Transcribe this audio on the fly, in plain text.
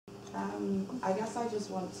I guess I just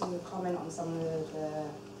want to comment on some of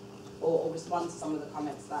or respond to some of the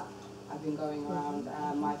comments that have been going around.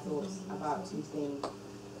 My thoughts about two things.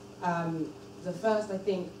 The first, I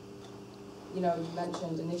think, you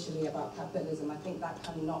mentioned initially about capitalism. I think that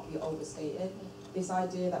cannot be overstated. This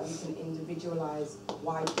idea that we can individualize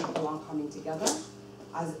why people aren't coming together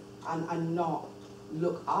and not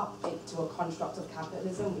look up to a construct of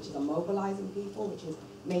capitalism, which is immobilizing people, which is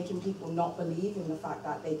making people not believe in the fact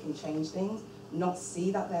that they can change things, not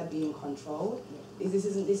see that they're being controlled. This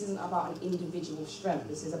isn't about an individual strength.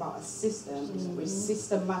 This is about a system which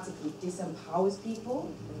systematically disempowers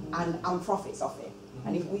people and profits off it.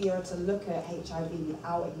 And if we are to look at HIV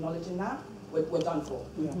without acknowledging that, we're done for.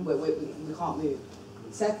 We can't move.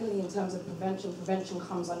 Secondly, in terms of prevention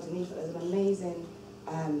comes underneath it. There's an amazing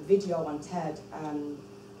video on TED,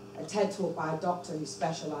 a TED talk by a doctor who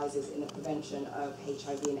specializes in the prevention of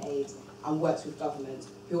HIV and AIDS and works with governments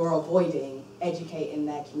who are avoiding educating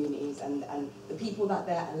their communities and the people that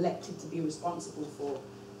they're elected to be responsible for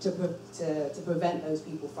to prevent those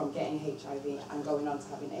people from getting HIV and going on to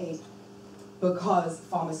having AIDS, because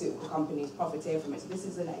pharmaceutical companies profiteer from it. So this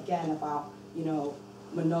isn't, again, about,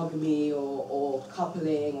 monogamy or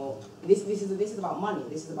coupling, or this is about money.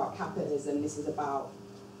 This is about capitalism. This is about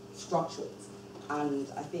structures. And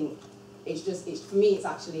I think for me, it's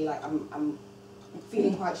actually like I'm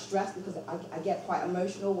feeling quite stressed because I get quite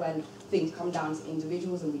emotional when things come down to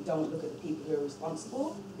individuals and we don't look at the people who are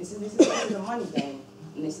responsible. This is a money game,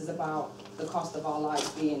 and this is about the cost of our lives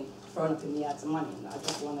being thrown up in the air to money. And I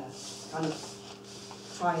just want to kind of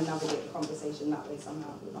try and navigate the conversation that way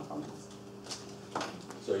somehow with my comments.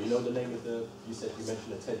 So you know the name of you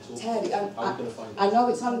mentioned a TED talk? TED, how are you going to find it? I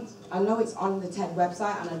know it's on the TED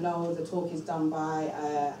website, and I know the talk is done by,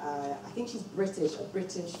 I think she's British, a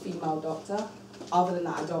British female doctor. Other than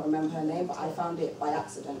that, I don't remember her name, but I found it by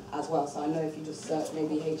accident as well. So I know if you just search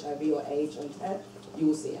maybe HIV or AIDS on TED, you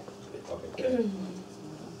will see it. Okay.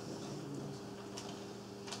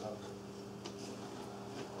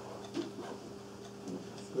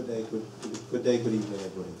 Good day, good evening,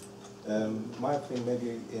 everybody. My thing,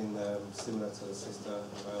 maybe similar to the sister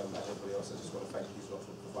and everybody else, I just want to thank you for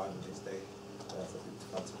providing this day for people to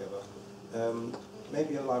come together.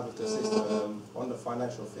 Maybe in line with the sister, on the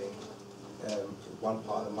financial thing, one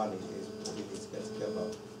part of the money is what we need to get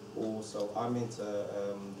together. Also, I'm into,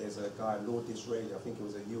 there's a guy, Lord Disraeli, I think it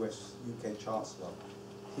was a UK Chancellor,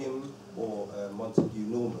 him or Montague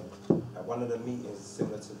Norman, at one of the meetings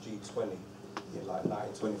similar to G20 in like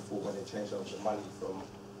 1924 when they changed over the money from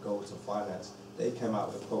gold to finance, they came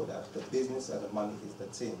out with a quote that the business and the money is the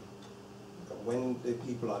tin. When the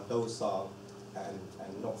people are docile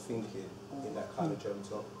and not thinking in that kind of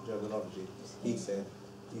terminology, he said,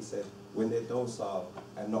 when they're docile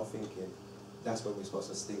and not thinking, that's when we're supposed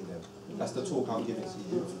to sting them. That's the talk I'm giving to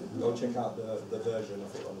you. Go check out the version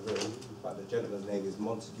of it on the room, but the gentleman's name is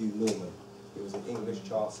Montague Norman. He was an English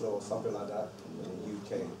Chancellor or something like that in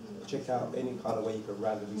the UK. Check out any kind of way you can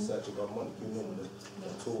randomly search it on Montague Norman. The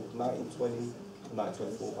talk 1920,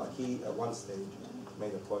 1924, but he at one stage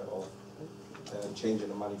made a point of changing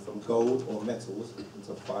the money from gold or metals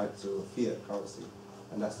to fiat currency.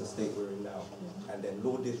 And that's the state we're in now. And then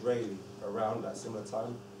Lord Disraeli, around that similar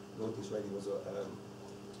time, Lord Disraeli was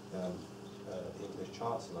an English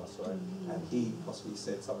Chancellor, sorry, and he possibly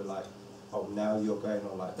said something like, oh, now you're going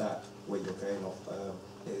on like that, where you're going off,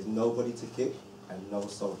 there's nobody to kick and no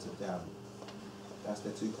soul to damn. That's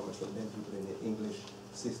the two comments from them people in the English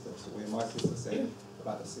system. So when my sister said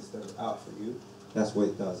about the system out for you, that's what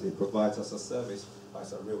it does. It provides us a service, but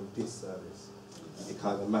it's a real disservice. It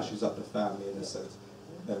kind of mashes up the family in a sense.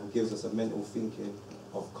 Gives us a mental thinking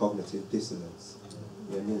of cognitive dissonance.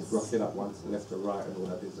 It means roughing up one to left to right and all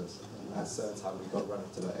that business. At a certain time we got to run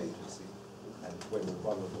into the agency, and when we're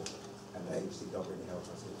vulnerable, and the agency don't really help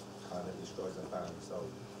us, it kind of destroys the family. So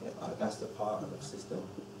that's the part of the system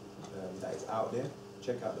that is out there.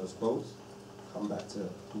 Check out those quotes, come back to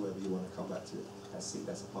whoever you want to come back to, and see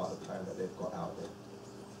that's a part of the plan that they've got out there.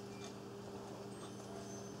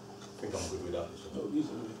 I think I'm good with that.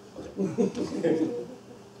 Okay.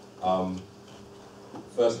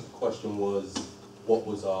 First question was, what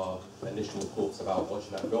was our initial thoughts about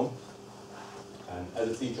watching that film? And as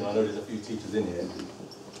a teacher, and I know there's a few teachers in here,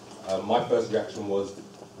 my first reaction was,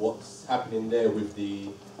 what's happening there with the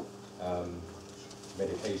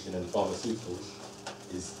medication and pharmaceuticals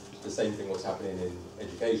is the same thing what's happening in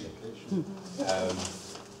education.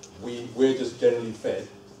 We're just generally fed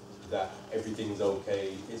that everything's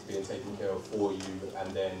okay, it's being taken care of for you,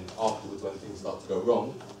 and then afterwards when things start to go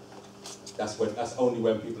wrong, that's only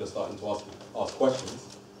when people are starting to ask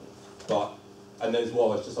questions. But And then as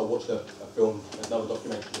well, I watched a film, another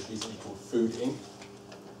documentary just recently called Food Inc.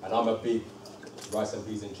 And I'm a big rice and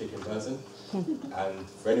peas and chicken person. And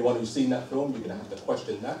for anyone who's seen that film, you're going to have to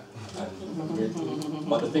question that.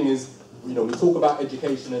 But the thing is, you know, we talk about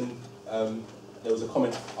education and there was a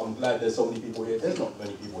comment, I'm glad there's so many people here. There's not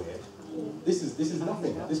many people here. This is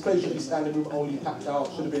nothing. This place should be standing room only, packed out,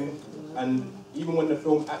 should have been. And even when the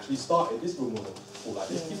film actually started, this room wasn't full like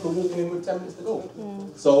this. People were walking in with 10 minutes to go.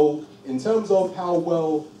 So in terms of how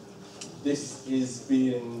well this is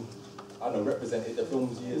being, I don't know, represented, the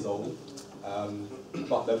film's years old.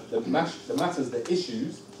 But the matters, the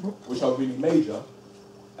issues, which are really major,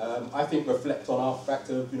 I think reflect on our fact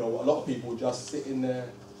of, you know, a lot of people just sit in their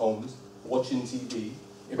homes, watching TV,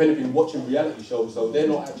 if anything, watching reality shows, so they're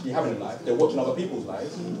not actually having a life, they're watching other people's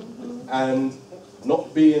lives, and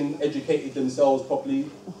not being educated themselves properly.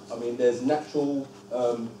 I mean, there's natural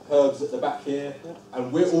herbs at the back here,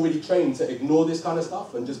 and we're already trained to ignore this kind of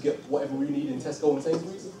stuff and just get whatever we need in Tesco and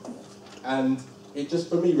Sainsbury's. And it just,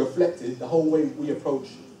 for me, reflected the whole way we approach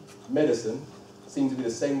medicine seems to be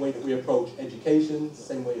the same way that we approach education, the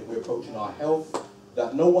same way that we're approaching our health,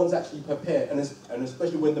 that no one's actually prepared, and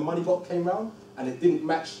especially when the money box came round and it didn't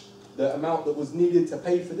match the amount that was needed to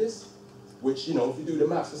pay for this, which, you know, if you do the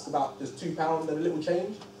maths, it's about just £2 and a little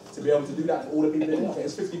change to be able to do that for all the people in there. Okay,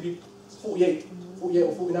 it's 50 people, it's 48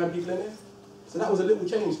 or 49 people in there. So that was a little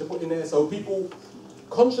change to put in there. So people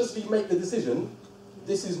consciously make the decision,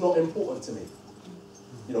 this is not important to me.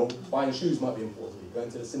 You know, buying shoes might be important to me, going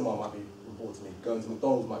to the cinema might be important to me, going to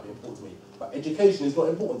McDonald's might be important to me, but education is not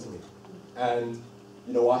important to me. And,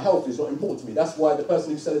 you know, our health is not important to me. That's why the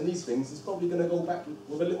person who's selling these things is probably going to go back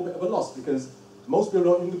with a little bit of a loss, because most people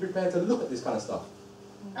aren't even prepared to look at this kind of stuff.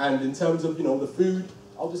 And in terms of, you know, the food,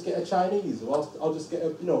 I'll just get a Chinese, or I'll just get a,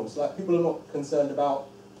 you know, it's like people are not concerned about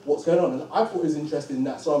what's going on. And I thought it was interesting in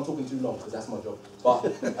that, so I'm talking too long, because that's my job. But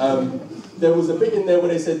there was a bit in there where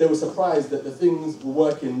they said they were surprised that the things were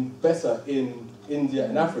working better in India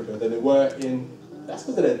and Africa than they were in, that's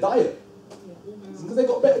because of their diet. It's because they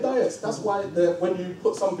got better diets. That's why when you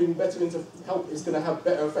put something better into health, it's going to have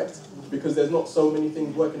better effects, because there's not so many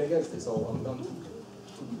things working against it. So I'm done.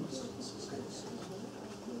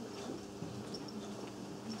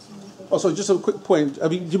 Also, just a quick point. I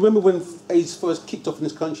mean, do you remember when AIDS first kicked off in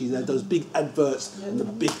this country? They had those big adverts, and the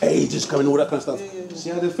big AIDS is coming, all that kind of stuff. See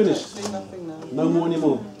how they finished? Nothing now. No more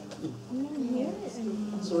anymore.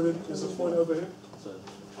 Sorry, there's a point over here.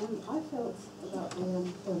 I felt about the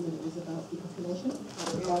film that it was about depopulation. I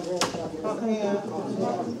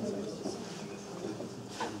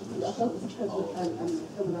felt it was a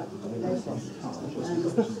film about depopulation.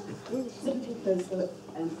 Simply because there were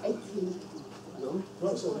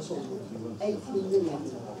 18 million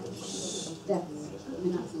deaths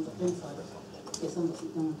in accidents of genocide. It's almost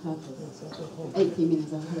done on purpose. 18 million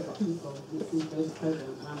is a whole lot of people, and it seems there is a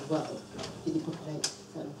program around the world to depopulate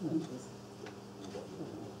certain countries.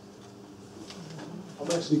 I'm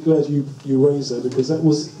actually glad you raised that, because I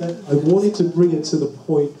wanted to bring it to the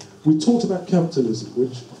point. We talked about capitalism,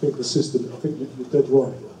 which I think the system, I think you're dead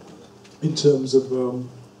right in terms of one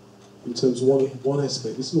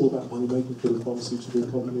aspect. This is all about money making for the pharmaceutical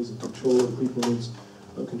companies and control of people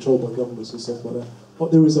and controlled by governments and stuff like that.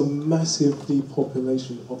 But there is a massive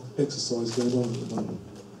depopulation of exercise going on at the moment.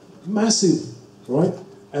 Massive, right?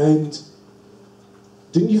 And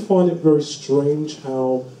didn't you find it very strange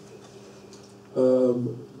how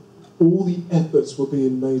all the efforts were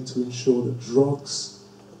being made to ensure that drugs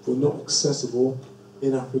were not accessible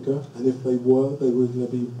in Africa, and if they were going to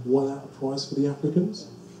be one out of price for the Africans?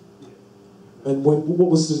 And what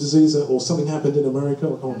was the disease, or something happened in America? I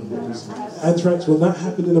can't remember what it was. Anthrax. When that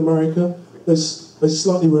happened in America, they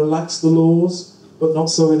slightly relaxed the laws, but not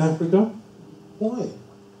so in Africa. Why?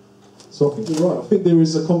 So I think you're right. I think there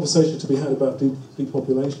is a conversation to be had about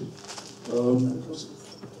depopulation.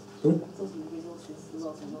 Sorry?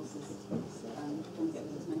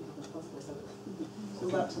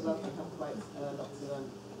 Have quite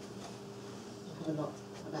a lot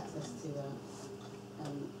of access to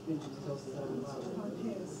limited resources around the world.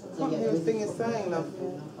 So yeah, the thing is saying, love.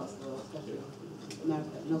 In parts of the world, especially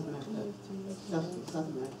America, North America, South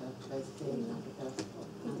America, basically Africa,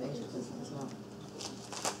 and Asia as well.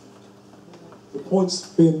 The points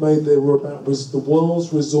being made there were about the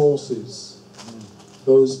world's resources,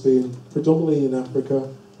 those being predominantly in Africa,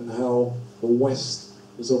 and how the West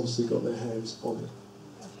has obviously got their hands on it.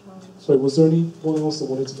 So was there anyone else that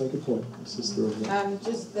wanted to make a point? Sister,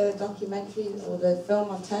 just the documentary or the film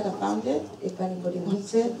on TED, I found it, if anybody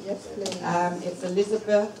wants it. Yes, please. It's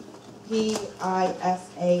Elizabeth,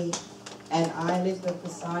 Pisani, Elizabeth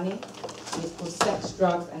Pisani. and it's called Sex,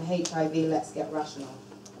 Drugs and HIV, Let's Get Rational.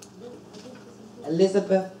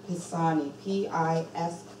 Elizabeth Pisani, Pisani,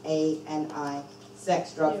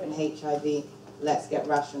 Sex, Drugs and HIV, Let's Get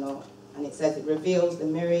Rational. And it says it reveals the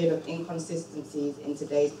myriad of inconsistencies in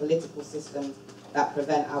today's political systems that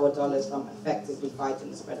prevent our dollars from effectively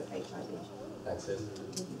fighting the spread of HIV. Thanks, Sid.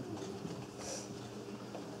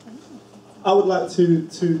 I would like to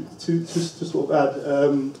sort of add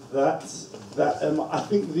that I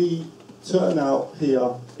think the turnout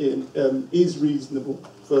here is reasonable,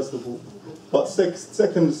 first of all, but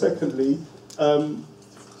secondly,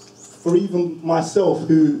 for even myself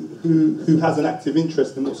who has an active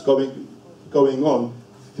interest in what's going on,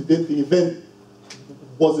 the event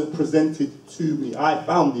wasn't presented to me. I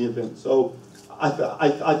found the event, so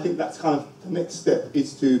I think that's kind of the next step,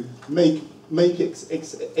 is to make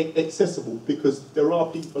it accessible, because there are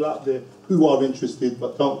people out there who are interested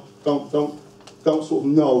but don't sort of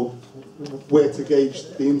know where to gauge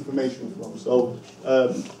the information from. So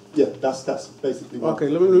yeah, that's basically what. Okay,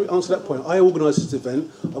 let me answer that point. I organised this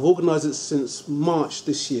event. I've organised it since March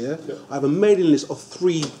this year. Yeah. I have a mailing list of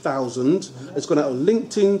 3,000. It's gone out on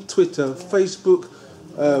LinkedIn, Twitter, Facebook,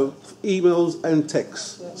 emails and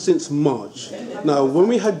texts since March. Now, when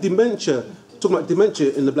we had dementia, talking about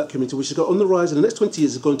dementia in the black community, which has got on the rise in the next 20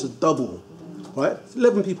 years, is going to double, right?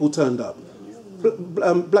 11 people turned up.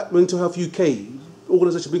 Black Mental Health UK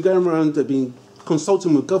organisation have been going around, they've been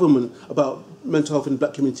consulting with government about mental health in the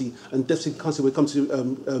black community and deficit council when it comes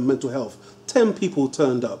to mental health. 10 people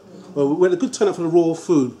turned up. Well, we had a good turnout for the raw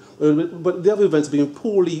food, but the other events have been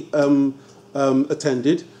poorly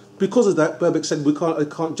attended. Because of that, Burbeck said I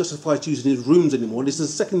can't justify using his rooms anymore. This is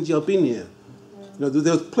the second year I've been here. You know,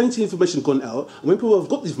 there's plenty of information gone out, and when people have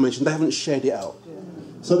got the information, they haven't shared it out.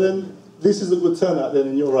 So then, this is a good turnout then,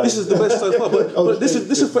 and you're right. This is the best so far, but this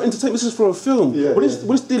is for entertainment, this is for a film. Yeah, when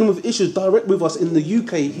it's dealing with issues direct with us in the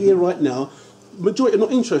UK here right now, majority are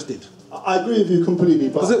not interested. I agree with you completely,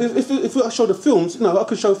 but... Because if I show the films, you know, I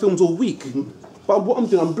could show films all week. But what I'm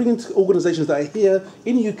doing, I'm bringing organisations that are here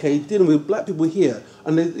in the UK, dealing with black people here,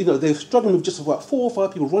 and they're struggling with just about 4 or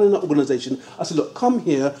 5 people running that organisation. I said, look, come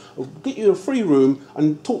here, I'll get you a free room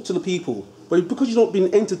and talk to the people. But because you're not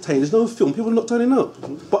being entertained, there's no film, people are not turning up.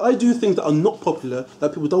 But I do things that are not popular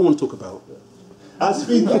that people don't want to talk about. As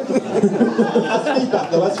feedback,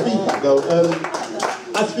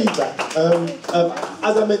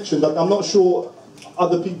 as I mentioned, I'm not sure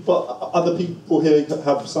other people here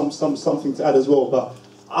have something to add as well. But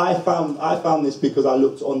I found this because I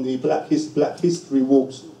looked on the Black History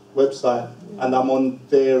Walk's website, and I'm on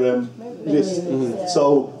their list.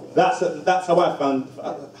 So that's how I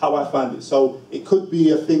found it. So it could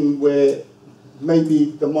be a thing where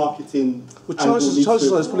maybe the marketing. Well, chances are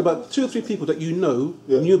there's probably about 2 or 3 people that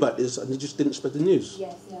knew about this, and they just didn't spread the news.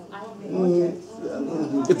 Yes,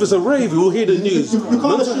 If there's a rave, we'll hear the news. You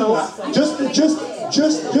can't assume that.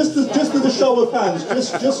 Just as a show of hands,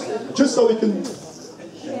 just so we can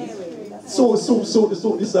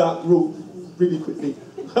sort this out really quickly.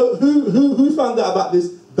 Who found out about this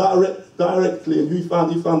directly, and who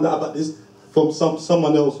found out about this from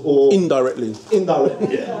someone else or indirectly?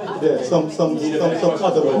 Indirectly, yeah, some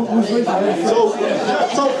other way.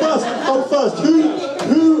 So first,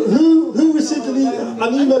 who received an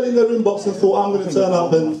email in their inbox and thought, I'm going to turn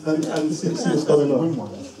up and see what's going on?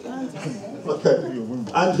 Okay.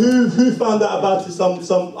 And who found out about it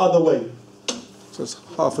some other way? So it's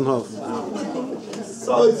half and half.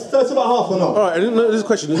 So it's about half and half. All right, and there's a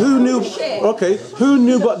question. Who knew? Okay, who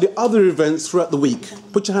knew about the other events throughout the week?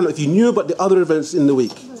 Put your hand up if you knew about the other events in the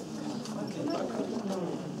week.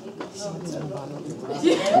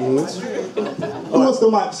 Who wants the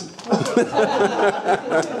mics?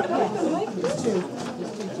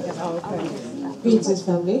 Greetings,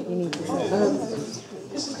 family.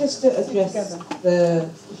 This is just to address the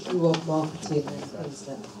issue of marketing and things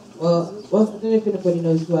like that. Well, I don't know if anybody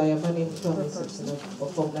knows who I am. My name is Charlie Simpson of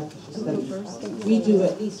From Lancashire Studies. We do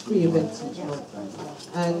at least 3 events each month.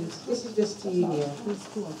 And this is just to you here.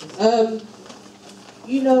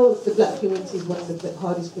 You know the black community is one of the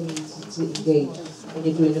hardest communities to engage when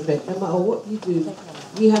you're doing an event. No matter what you do,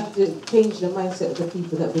 we have to change the mindset of the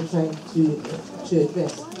people that we're trying to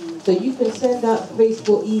address. So you can send out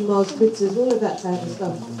Facebook, emails, Twitters, all of that kind of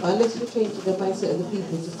stuff. But unless you're changing the mindset of the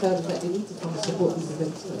people to tell them that they need to come and support these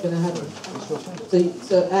events, it's not going to happen.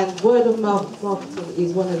 And word of mouth marketing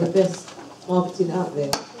is one of the best marketing out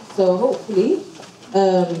there. So hopefully,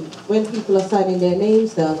 when people are signing their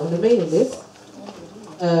names down on the mailing list,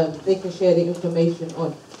 they can share the information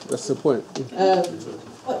on. That's the point.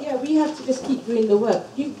 But yeah, we have to just keep doing the work.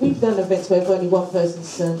 We've done events where if only one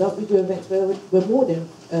person's turned up. We do events where we're more than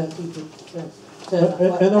people turn up.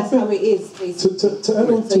 And I that's think how it is, basically. to add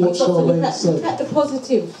on to what Charlene said, look at the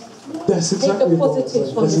positives. that's Take exactly the what I'm positives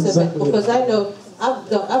saying. from That's this event, exactly because it. I know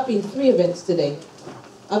I've been 3 events today.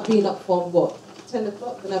 I've been up from 10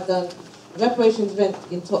 o'clock, and I've done a reparations event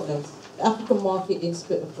in Tottenham, the African market in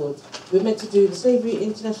Spitalfield. We're meant to do the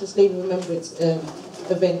International Slavery Remembrance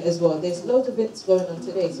event as well. There's loads of events going on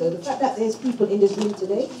today. So the fact that there's people in this room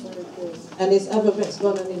today, and there's other events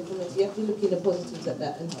going on in community, you have to look in the positives at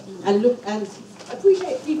that, and look and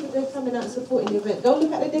appreciate people that are coming out and supporting the event. Don't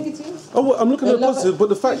look at the negatives. Oh, well, I'm looking at the positive, but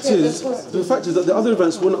the fact is that the other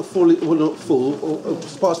events were not full or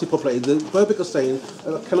sparsely populated. The Burbic are saying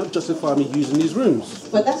cannot justify me using these rooms.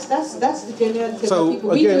 But that's the generality So of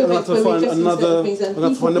people. again, I'll have to find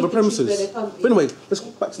another premises. But anyway, let's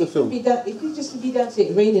go back to the film. If you just be down to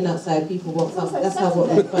it raining outside, people won't come. That's how what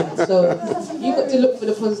we find. So you've got to look for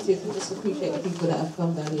the positive and just appreciate the people that have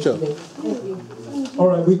come down here today. Thank you. All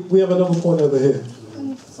right, we have another point over here.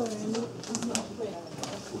 Sorry, I'm not clear.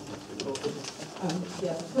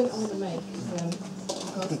 Yeah, the point I want to make is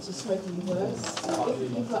regards to spreading the words.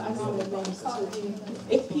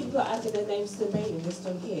 If people are adding their names to the mailing list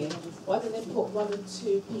on here, why don't they put 1 or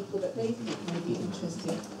 2 people that they think may be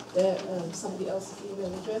interested, their somebody else's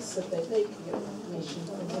email address, so that they can get information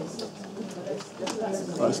from this.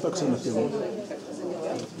 Let's focus on the film.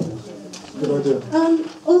 Good idea.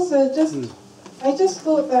 Also, I just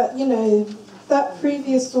thought that, that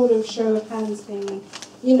previous sort of show of hands thing,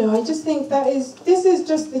 I just think this is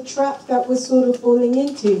just the trap that we're sort of falling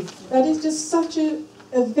into. That is just such a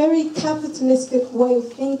very capitalistic way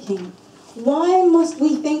of thinking. Why must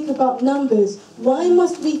we think about numbers? Why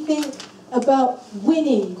must we think about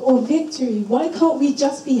winning or victory? Why can't we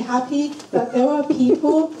just be happy that there are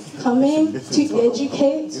people coming to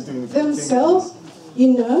educate themselves,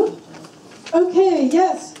 Okay,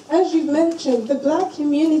 yes, as you've mentioned, the black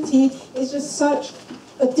community is just such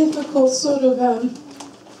a difficult sort of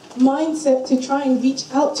mindset to try and reach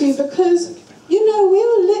out to because, we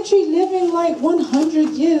are literally living like 100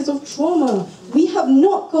 years of trauma. We have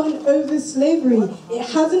not gone over slavery. It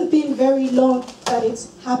hasn't been very long that it's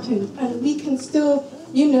happened. And we can still,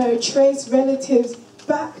 trace relatives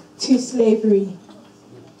back to slavery.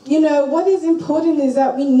 What is important is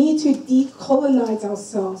that we need to decolonize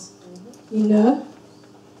ourselves.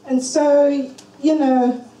 And so,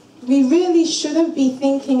 we really shouldn't be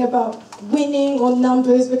thinking about winning or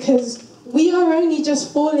numbers because we are only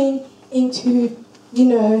just falling into,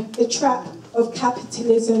 the trap of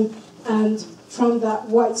capitalism and from that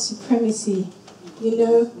white supremacy.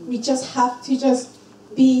 We just have to just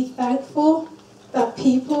be thankful that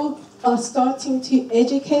people are starting to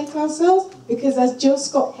educate ourselves because as Jill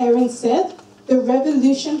Scott Heron said, the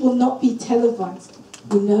revolution will not be televised,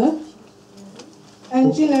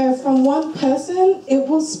 And, from one person, it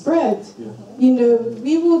will spread.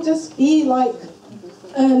 We will just be like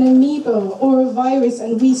an amoeba or a virus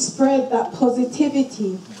and we spread that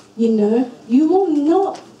positivity, You will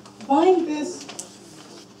not find this,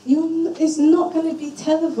 it's not going to be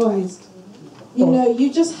televised.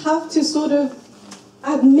 You just have to sort of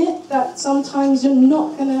admit that sometimes you're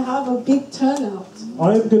not going to have a big turnout.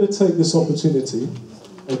 I am going to take this opportunity,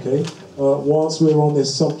 whilst we're on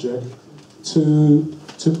this subject,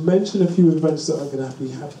 to mention a few events that are going to be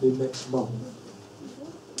happening next month.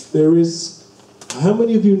 There is, how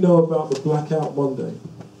many of you know about the Blackout Monday?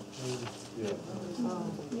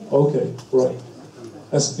 Okay, right.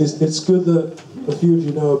 It's good that a few of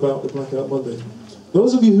you know about the Blackout Monday.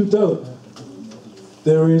 Those of you who don't,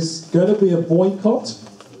 there is going to be a boycott,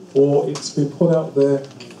 or it's been put out there,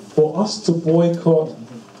 for us to boycott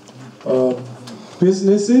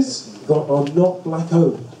businesses that are not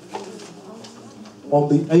black-owned on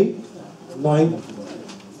the 8th, 9th,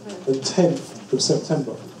 and 10th of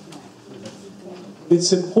September.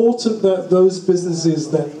 It's important that those businesses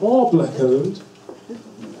that are black-owned,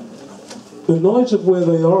 the knowledge of where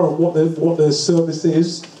they are and what their service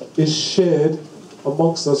is shared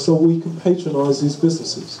amongst us so we can patronise these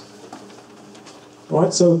businesses.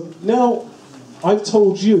 Right, so now I've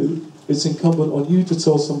told you, it's incumbent on you to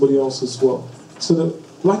tell somebody else as well. So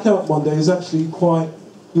that Blackout Monday is actually quite,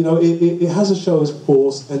 it has a show as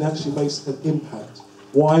force and actually makes an impact.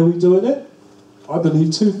 Why are we doing it? I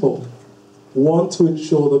believe twofold. One, to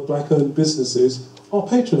ensure that black-owned businesses are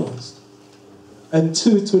patronised. And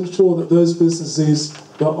 2, to ensure that those businesses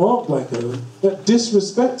that aren't black-owned, that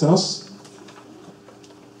disrespect us,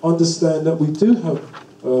 understand that we do have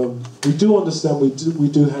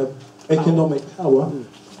economic power,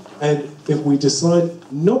 and if we decide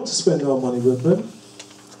not to spend our money with them,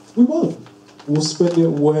 We won't. We'll spend it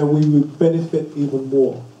where we would benefit even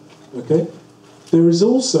more. Okay? There is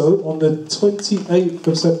also, on the 28th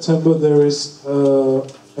of September, there is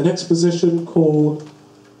an exposition called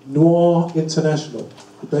Noir International,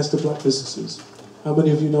 the best of black businesses. How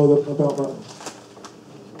many of you know about that one?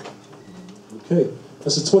 Okay.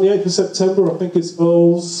 That's the 28th of September. I think it's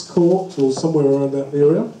Earl's Court or somewhere around that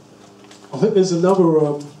area. I think there's another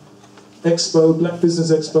expo, Black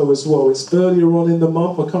Business Expo as well. It's earlier on in the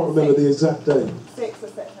month. I can't remember the exact date. 6th of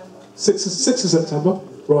September. 6th of September?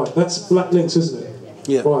 Right, that's Black Links, isn't it?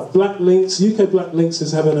 Yeah. Right, Black Links, UK Black Links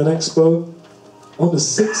is having an expo on the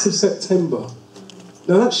 6th of September.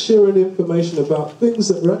 Now that's sharing information about things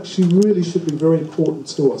that actually really should be very important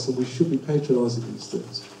to us, and we should be patronising these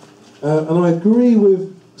things. And I agree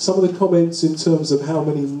with some of the comments in terms of how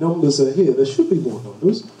many numbers are here. There should be more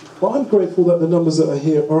numbers, but I'm grateful that the numbers that are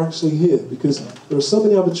here are actually here, because there are so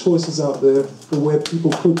many other choices out there for where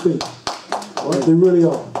people could be. Right? They really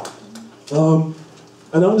are.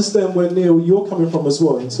 And I understand where, Neil, you're coming from as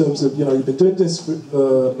well, in terms of, you've been doing this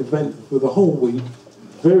event for the whole week,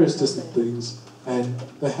 various different things, and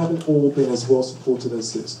they haven't all been as well supported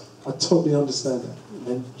as this. I totally understand that.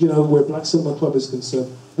 And, where Black Cinema Club is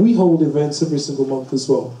concerned, we hold events every single month as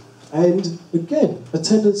well. And, again,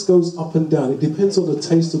 attendance goes up and down. It depends on the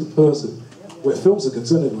taste of the person, where films are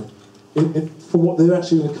concerned anyway, for what they're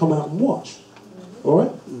actually going to come out and watch. All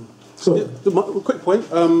right? So, a quick point.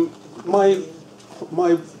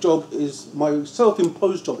 My job is, my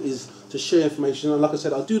self-imposed job is to share information, and like I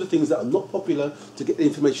said, I'll do the things that are not popular to get the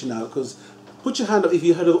information out, because put your hand up if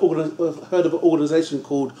you heard of an organisation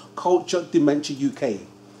called Culture Dementia UK.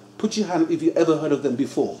 Put your hand up if you ever heard of them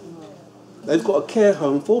before. They've got a care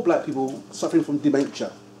home for black people suffering from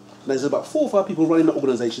dementia. There's about 4 or 5 people running the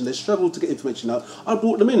organisation. They struggle to get information out. I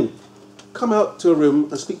brought them in. Come out to a room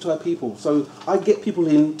and speak to our people. So I get people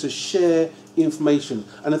in to share information.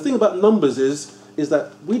 And the thing about numbers is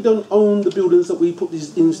that we don't own the buildings that we put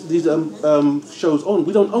these shows on.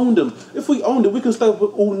 We don't own them. If we owned it, we can stay up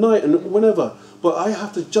all night and whenever. But I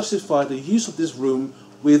have to justify the use of this room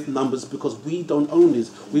with numbers, because we don't own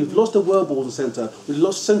this. We've lost the World Ball Centre. We've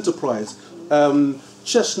lost Centerprise.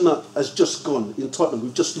 Chestnut has just gone in Tottenham.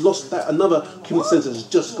 We've just lost that. Another community centre has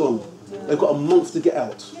just gone. They've got a month to get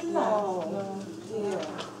out.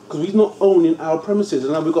 Because we're not owning our premises.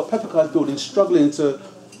 And now we've got Peppercard building struggling to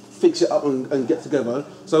fix it up and get together.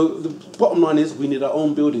 So the bottom line is we need our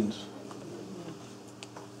own buildings.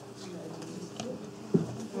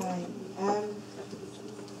 Right.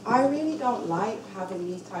 I really don't like having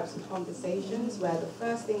these types of conversations where the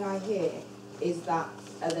first thing I hear is that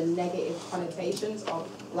the negative connotations of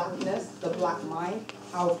blackness, the black mind,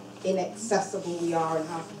 how inaccessible we are and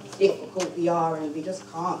how difficult we are, and we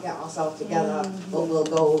just can't get ourselves together, but we'll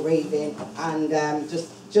go raving, and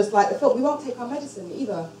just like the film, we won't take our medicine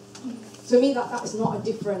either. To me, that is not a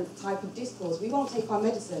different type of discourse. We won't take our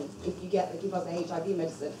medicine if you give us the HIV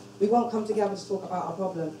medicine. We won't come together to talk about our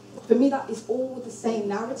problem. For me, that is all the same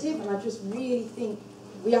narrative, and I just really think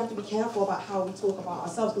we have to be careful about how we talk about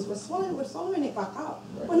ourselves, because we're swallowing it back up.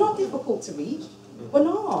 We're not difficult to reach. We're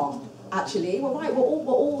not, actually. We're right. We're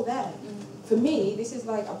all there. For me, this is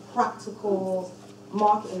like a practical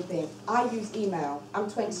marketing thing. I use email. I'm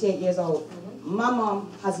 28 years old. My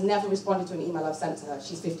mum has never responded to an email I've sent to her.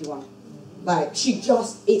 She's 51. Like,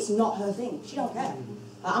 it's not her thing. She don't care.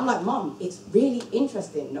 I'm like, Mum, it's really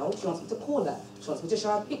interesting. No, she wants me to call her. She wants me to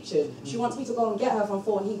show her pictures. She wants me to go and get her from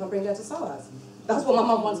Thornheath and bring her to SOAS. That's what my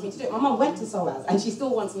mum wants me to do. My mum went to SOAS, and she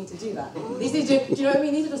still wants me to do that. This is just, do you know what I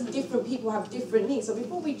mean? These are just different people have different needs. So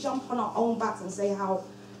before we jump on our own backs and say how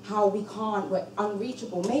we can't, we're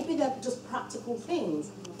unreachable, maybe they're just practical things.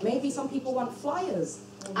 Maybe some people want flyers.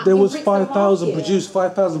 There was 5,000 produced,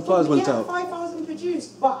 5,000 flyers went out. 5,000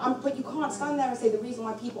 produced, but you can't stand there and say the reason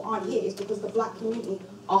why people aren't here is because the black community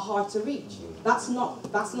are hard to reach. That's not.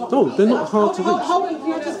 No, they're not hard to reach.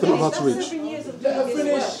 They're not hard to reach.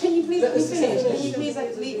 Can you please let me finish? Can you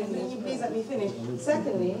please let me finish?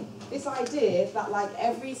 Secondly, this idea that like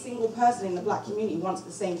every single person in the black community wants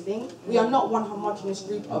the same thing. We are not one homogenous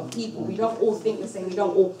group of people. We don't all think the same. We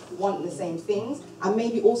don't all want the same things. And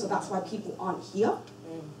maybe also that's why people aren't here.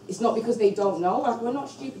 It's not because they don't know. Like, we're not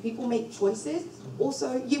stupid. People make choices.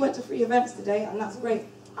 Also, you went to 3 events today, and that's great.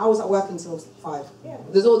 I was at work until 5. Yeah.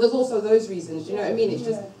 There's also those reasons. You know what I mean? It's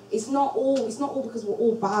just it's not all because we're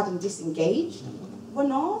all bad and disengaged. We're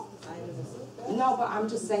not. No, but I'm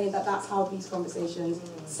just saying that that's how these conversations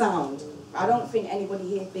sound. I don't think anybody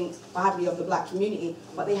here thinks badly of the black community,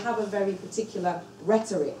 but they have a very particular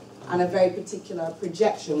rhetoric and a very particular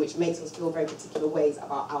projection which makes us feel very particular ways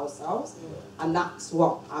about ourselves. And that's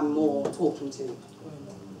what I'm more talking to.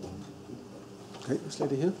 Okay, this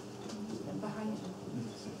lady here.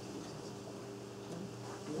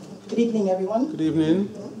 Good evening, everyone. Good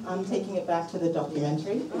evening. I'm taking it back to the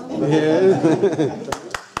documentary. Yeah.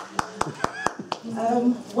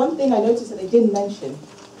 One thing I noticed that they didn't mention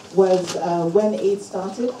was when AIDS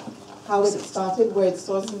started, how it started, where its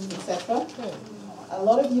sources, etc. A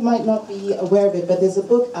lot of you might not be aware of it, but there's a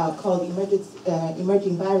book out called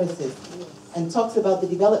Emerging Viruses, and talks about the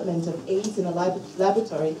development of AIDS in a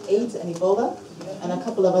laboratory, AIDS and Ebola, and a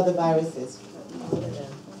couple of other viruses.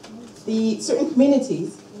 The certain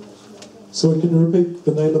communities. So can you repeat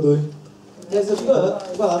the name of the... There's a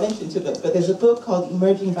book, well, I'll mention two books, but there's a book called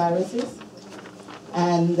Emerging Viruses,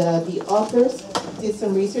 and the authors did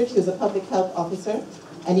some research. He was a public health officer,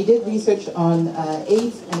 and he did research on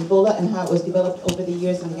AIDS and Ebola and how it was developed over the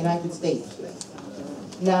years in the United States.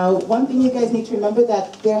 Now, one thing you guys need to remember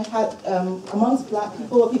that there had, amongst black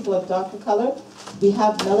people or people of darker color, we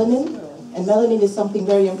have melanin, and melanin is something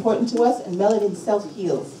very important to us, and melanin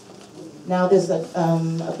self-heals. Now, there's a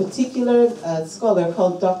particular scholar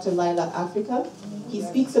called Dr. Laila Africa. He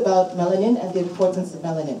speaks about melanin and the importance of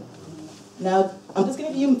melanin. Now, I'm just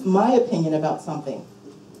going to give you my opinion about something.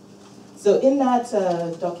 So in that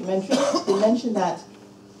documentary, they mentioned that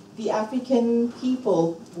the African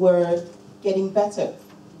people were getting better.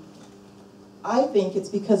 I think it's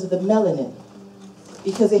because of the melanin,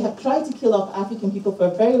 because they have tried to kill off African people for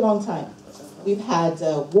a very long time. We've had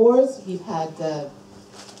wars, we've had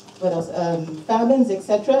what else? Famines,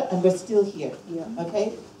 etc., and we're still here.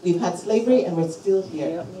 Okay, we've had slavery, and we're still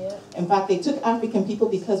here. In fact, they took African people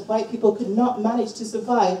because white people could not manage to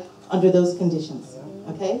survive under those conditions.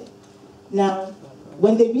 Okay, now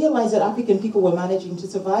when they realized that African people were managing to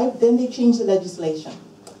survive, then they changed the legislation.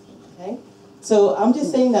 Okay, so I'm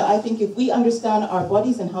just saying that I think if we understand our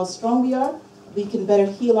bodies and how strong we are, we can better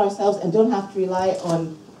heal ourselves and don't have to rely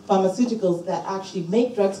on pharmaceuticals that actually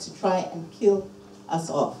make drugs to try and kill us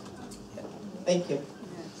off. Thank you.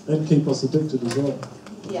 And keep us addicted as well.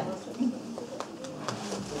 Yeah.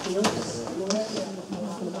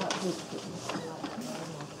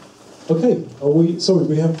 Okay, are we, sorry,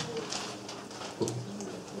 we have...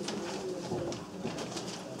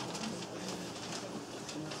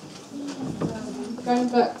 Going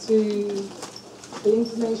back to the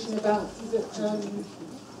information about, is it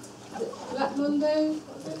Black Monday?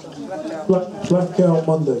 Blackout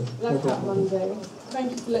Monday. Blackout Monday.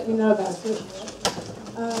 Thank you for letting me know about it.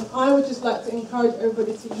 I would just like to encourage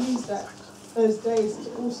everybody to use those days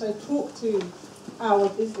to also talk to our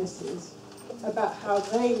businesses about how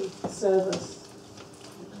they serve us.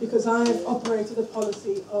 Because I have operated a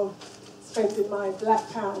policy of spending my black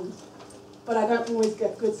pound, but I don't always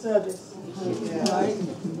get good service. Right?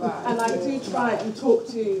 And I do try and talk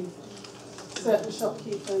to certain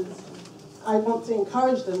shopkeepers. I want to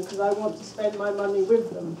encourage them because I want to spend my money with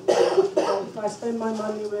them. So if I spend my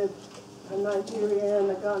money with a Nigerian,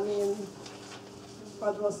 a Ghanaian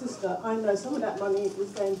brother or sister, I know some of that money is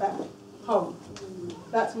going back home.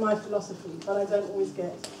 That's my philosophy, but I don't always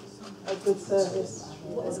get a good service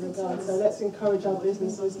as regards. So let's encourage our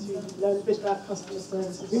businesses to learn a bit about customer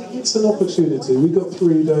service. It's an opportunity. We've got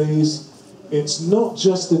 3 days. It's not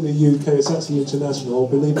just in the UK, it's actually international. I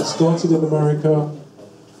believe it started in America.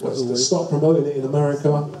 Let's start promoting it in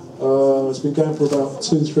America. It's been going for about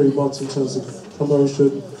 2-3 months in terms of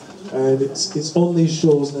promotion, and it's on these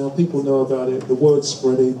shores now. People know about it. The word's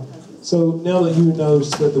spreading. So now that you know,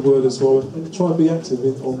 spread the word as well, and try and be active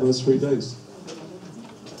on those 3 days.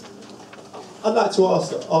 I'd like to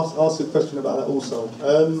ask a question about that also.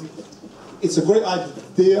 It's a great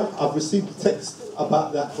idea. I've received a text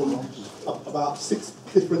about that from about 6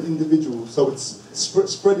 different individuals, so it's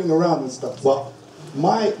spreading around and stuff. But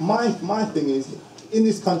my thing is, in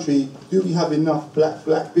this country, do we have enough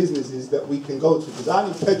black businesses that we can go to? Because I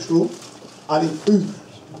need petrol, I need food,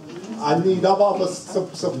 I need other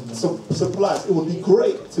supplies. It would be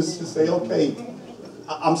great to say, okay,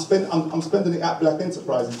 I'm spending it at Black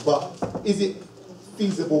Enterprises, but is it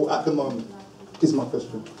feasible at the moment? Is my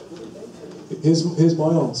question. Here's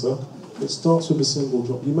my answer. It starts with a single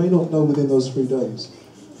drop. You may not know within those 3 days,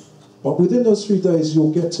 but within those 3 days,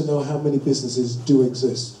 you'll get to know how many businesses do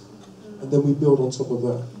exist, and then we build on top of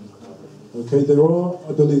that. Okay, there are,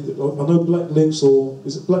 I believe, I know Black Links, or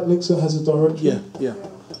is it Black Links that has a directory? Yeah.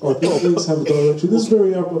 Black Links have a directory. There's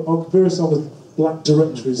various other black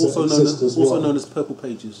directories that exist as well. Also known as Purple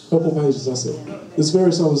Pages. Purple Pages, that's it. There's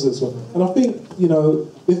various others as well. And I think, you know,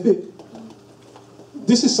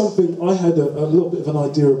 this is something I had a little bit of an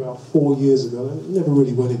idea about 4 years ago, and it never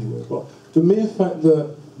really went anywhere. But the mere fact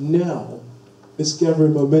that now it's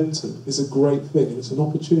gathering momentum is a great thing, and it's an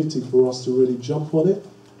opportunity for us to really jump on it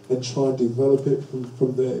and try and develop it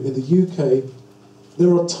from there. In the UK,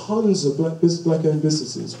 there are tons of black-owned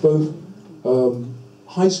businesses, both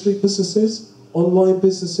high street businesses, online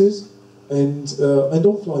businesses, and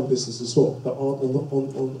offline businesses as well that aren't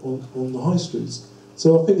on the high streets.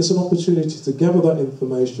 So I think it's an opportunity to gather that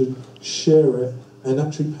information, share it, and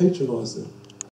actually patronise them.